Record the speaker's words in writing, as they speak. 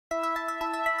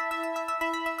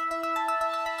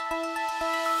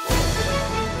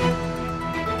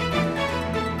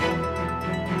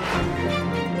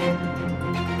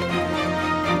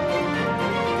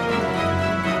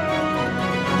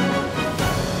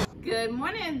Good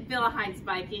morning, Villa Heights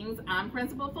Vikings. I'm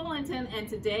Principal Fullington, and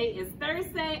today is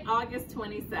Thursday, August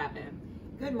 27th.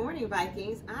 Good morning,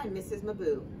 Vikings. I'm Mrs.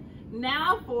 Maboo.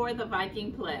 Now for the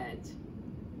Viking Pledge.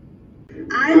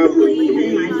 I believe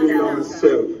in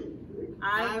myself.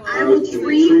 I will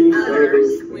treat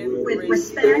others with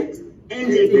respect and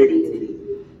dignity.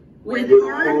 With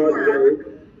hard work,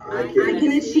 I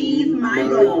can achieve my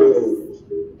goals.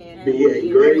 Be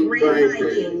a great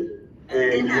Viking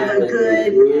and have a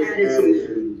good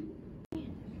attitude.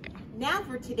 Now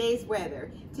for today's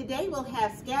weather. Today we'll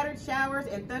have scattered showers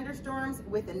and thunderstorms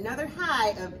with another high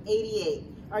of 88.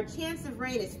 Our chance of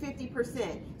rain is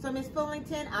 50%. So Ms.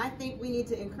 Fullington, I think we need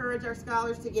to encourage our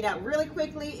scholars to get out really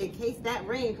quickly in case that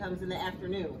rain comes in the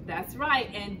afternoon. That's right,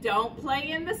 and don't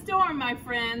play in the storm, my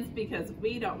friends, because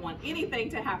we don't want anything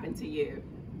to happen to you.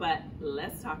 But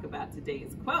let's talk about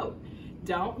today's quote.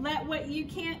 Don't let what you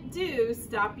can't do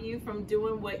stop you from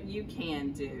doing what you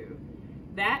can do.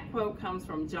 That quote comes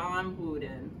from John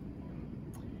Wooden.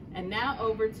 And now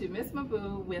over to Miss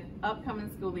Maboo with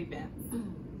upcoming school events.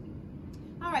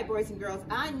 All right, boys and girls,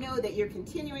 I know that you're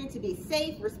continuing to be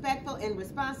safe, respectful, and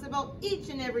responsible each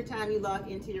and every time you log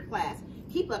into your class.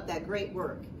 Keep up that great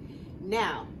work.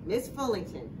 Now, Miss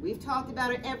Fullington, we've talked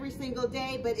about it every single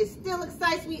day, but it still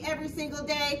excites me every single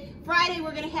day. Friday,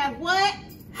 we're going to have what?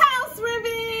 House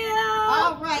reveal!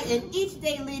 All right, and each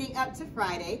day leading up to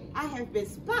Friday, I have been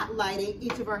spotlighting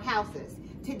each of our houses.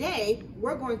 Today,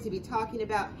 we're going to be talking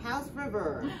about House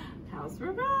Revere. House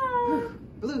Revere.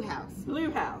 Blue House.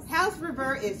 Blue House. House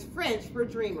Revere is French for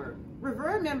dreamer.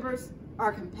 Revere members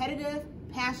are competitive,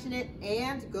 passionate,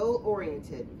 and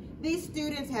goal-oriented. These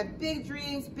students have big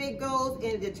dreams, big goals,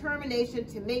 and a determination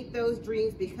to make those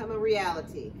dreams become a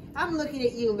reality. I'm looking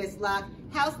at you, Miss Locke,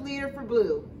 house leader for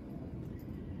Blue.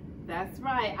 That's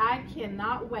right. I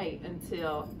cannot wait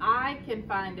until I can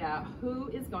find out who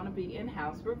is going to be in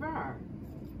House Revere.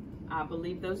 I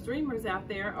believe those dreamers out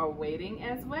there are waiting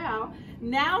as well.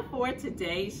 Now for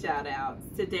today's shout outs.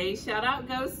 Today's shout out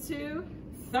goes to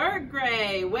 3rd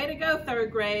grade. Way to go,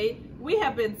 3rd grade. We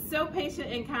have been so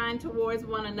patient and kind towards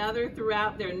one another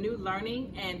throughout their new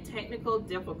learning and technical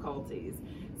difficulties.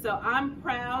 So I'm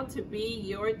proud to be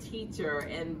your teacher,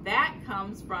 and that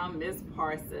comes from Miss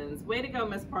Parsons. Way to go,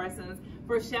 Miss Parsons,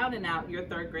 for shouting out your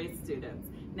 3rd grade students.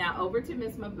 Now over to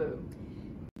Miss Maboo.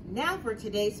 Now for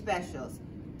today's specials.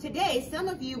 Today, some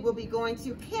of you will be going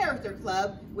to Character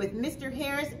Club with Mr.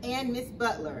 Harris and Miss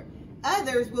Butler.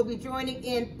 Others will be joining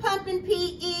in Pumpin'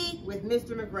 PE with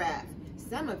Mr. McGrath.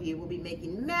 Some of you will be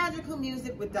making magical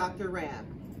music with Dr.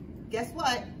 Ram. Guess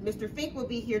what? Mr. Fink will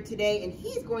be here today, and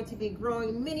he's going to be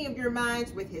growing many of your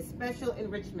minds with his special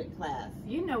enrichment class.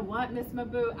 You know what, Miss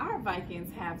Maboo? Our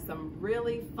Vikings have some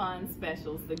really fun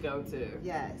specials to go to.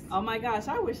 Yes. Oh my gosh,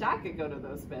 I wish I could go to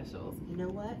those specials. You know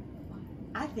what?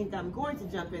 I think I'm going to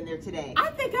jump in there today. I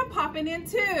think I'm popping in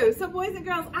too. So boys and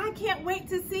girls, I can't wait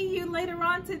to see you later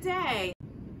on today.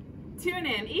 Tune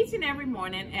in each and every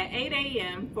morning at 8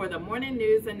 a.m. for the morning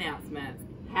news announcements.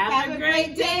 Have a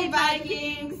great day,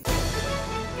 Vikings!